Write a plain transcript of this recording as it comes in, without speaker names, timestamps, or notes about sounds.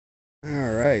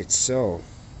Alright, so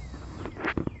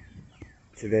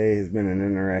today has been an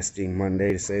interesting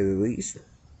Monday to say the least.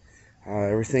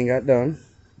 Everything got done.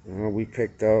 We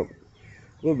picked up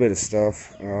a little bit of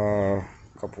stuff,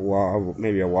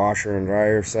 maybe a washer and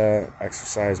dryer set,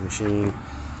 exercise machine.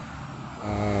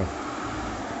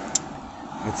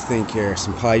 Let's think here,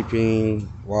 some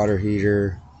piping, water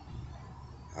heater,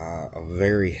 a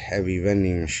very heavy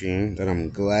vending machine that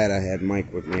I'm glad I had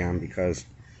Mike with me on because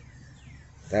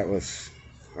that was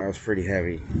pretty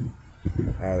heavy.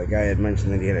 The guy had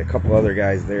mentioned that he had a couple other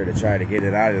guys there to try to get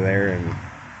it out of there, and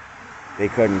they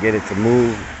couldn't get it to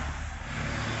move.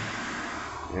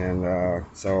 And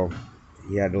so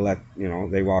he had to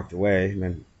they walked away. And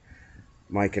then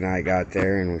Mike and I got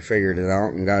there, and we figured it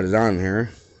out and got it on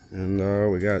here. And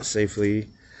we got it safely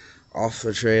off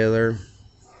the trailer,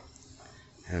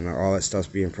 and all that stuff's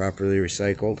being properly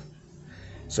recycled.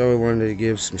 So we wanted to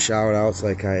give some shout outs,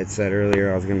 like I had said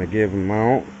earlier. I was going to give them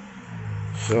out.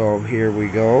 So here we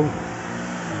go.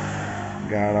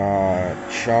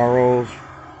 Got Charles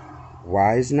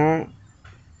Wisenot.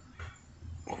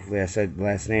 Hopefully I said the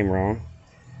last name wrong.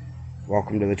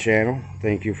 Welcome to the channel.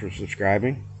 Thank you for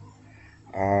subscribing.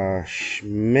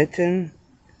 Schmitten.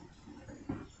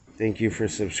 Thank you for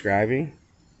subscribing.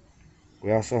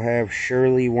 We also have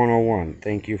Shirley101.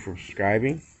 Thank you for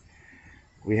subscribing.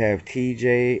 We have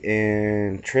TJ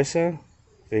and Trissa.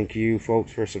 Thank you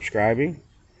folks for subscribing.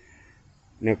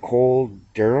 Nicole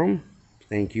Durham.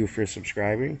 Thank you for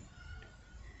subscribing.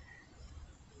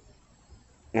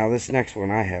 Now this next one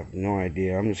I have no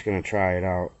idea. I'm just going to try it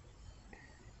out.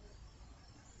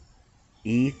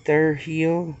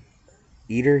 Eaterheel.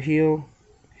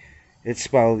 It's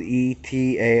spelled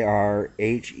ETARHEEL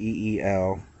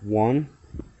 1.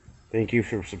 Thank you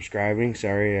for subscribing.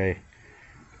 Sorry, I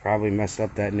probably messed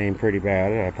up that name pretty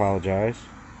bad. I apologize.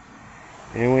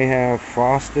 And we have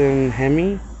Faustin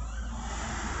Hemi.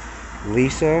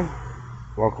 Lisa,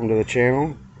 welcome to the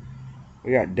channel.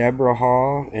 We got Deborah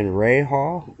Hall and Ray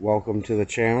Hall. Welcome to the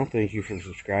channel. Thank you for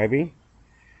subscribing.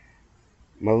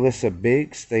 Melissa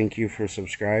Biggs, thank you for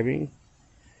subscribing.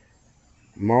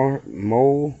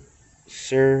 Mo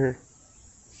Sir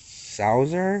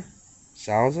Sauser?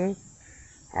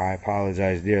 I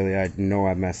apologize dearly. I know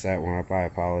I messed that one up. I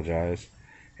apologize.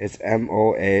 It's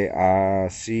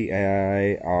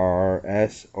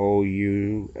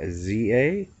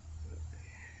MOACIRSOUZA.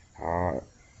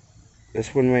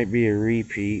 This one might be a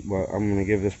repeat, but I'm going to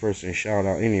give this person a shout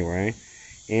out anyway.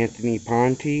 Anthony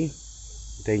Ponte,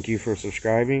 thank you for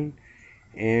subscribing.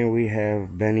 And we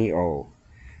have Benny O.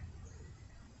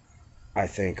 I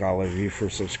thank all of you for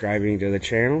subscribing to the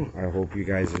channel. I hope you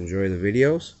guys enjoy the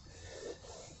videos.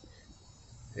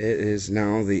 It is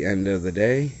now the end of the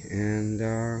day, and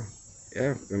yeah,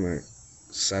 I'm going to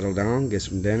settle down, get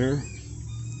some dinner,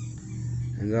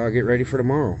 and I'll get ready for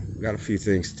tomorrow. Got a few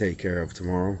things to take care of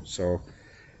tomorrow. So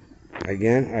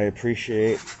again, I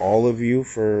appreciate all of you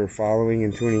for following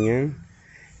and tuning in.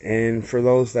 And for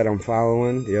those that I'm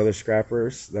following, the other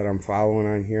scrappers that I'm following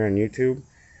on here on YouTube,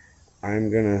 I'm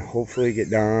gonna hopefully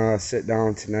sit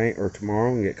down tonight or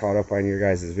tomorrow and get caught up on your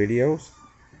guys' videos.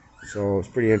 So it's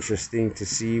pretty interesting to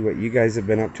see what you guys have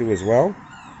been up to as well.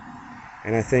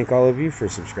 And I thank all of you for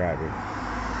subscribing.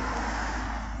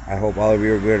 I hope all of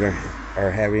you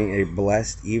are having a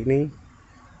blessed evening.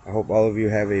 I hope all of you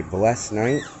have a blessed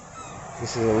night.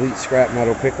 This is Elite Scrap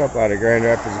Metal Pickup out of Grand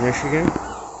Rapids, Michigan.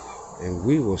 And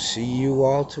we will see you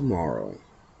all tomorrow.